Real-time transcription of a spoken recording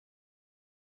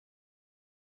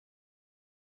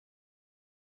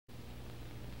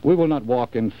We will not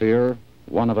walk in fear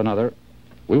one of another.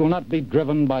 We will not be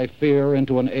driven by fear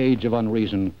into an age of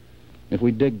unreason if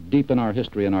we dig deep in our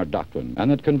history and our doctrine, and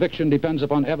that conviction depends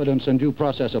upon evidence and due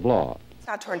process of law. Let's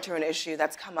now turn to an issue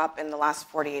that's come up in the last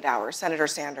 48 hours. Senator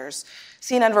Sanders.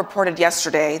 CNN reported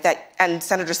yesterday that, and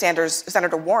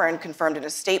Senator Warren confirmed in a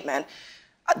statement,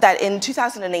 that in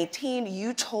 2018,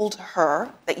 you told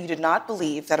her that you did not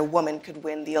believe that a woman could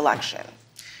win the election.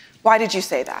 Why did you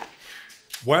say that?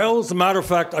 Well, as a matter of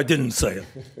fact, I didn't say it.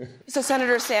 So,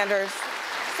 Senator Sanders,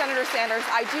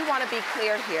 I do want to be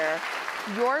clear here.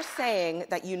 You're saying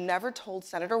that you never told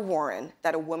Senator Warren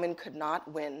that a woman could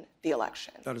not win the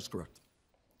election. That is correct.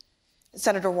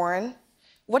 Senator Warren,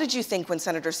 what did you think when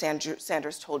Senator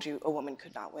Sanders told you a woman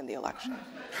could not win the election?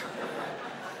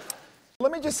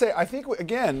 Let me just say, I think,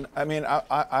 again, I mean,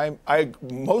 I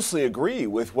mostly agree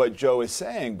with what Joe is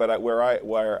saying, but where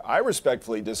I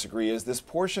respectfully disagree is this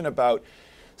portion about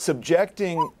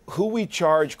subjecting who we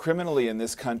charge criminally in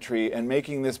this country and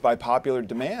making this by popular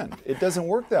demand. It doesn't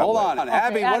work that way. Hold on. Okay,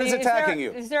 Abby, what is attacking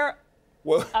you? Is there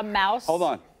a mouse? Hold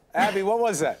on. Abby, what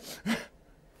was that?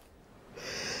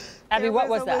 Abby, what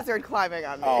was that? There was a lizard climbing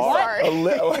on me. Oh,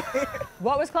 Sorry.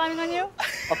 What was climbing on you?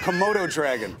 A Komodo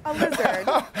dragon. A lizard.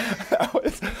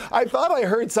 I thought I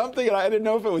heard something, and I didn't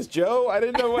know if it was Joe. I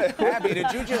didn't know what. Abby,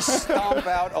 did you just stomp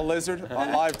out a lizard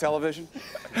on live television?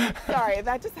 Sorry,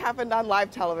 that just happened on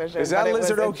live television. Is that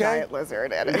lizard okay? okay? Giant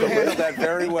lizard. And You handled that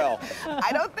very well.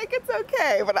 I don't think it's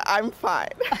okay, but I'm fine.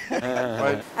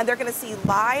 And they're going to see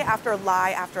lie after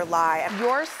lie after lie.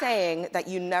 You're saying that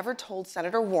you never told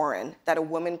Senator Warren that a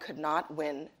woman could not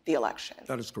win the election.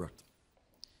 That is correct.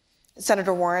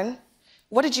 Senator Warren,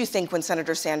 what did you think when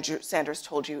Senator Sanders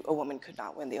told you a woman could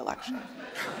not win the election?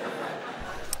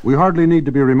 We hardly need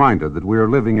to be reminded that we are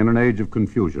living in an age of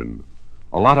confusion.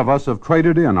 A lot of us have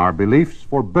traded in our beliefs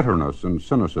for bitterness and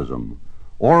cynicism,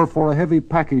 or for a heavy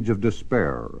package of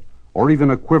despair, or even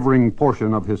a quivering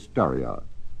portion of hysteria.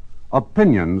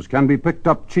 Opinions can be picked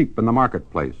up cheap in the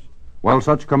marketplace, while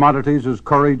such commodities as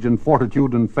courage and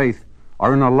fortitude and faith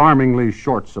are in alarmingly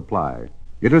short supply.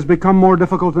 It has become more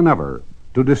difficult than ever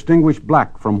to distinguish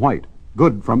black from white,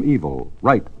 good from evil,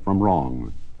 right from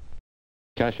wrong.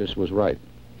 Cassius was right.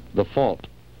 The fault,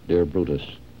 dear Brutus,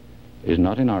 is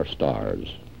not in our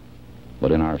stars,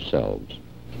 but in ourselves.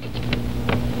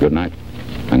 Good night,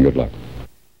 and good luck.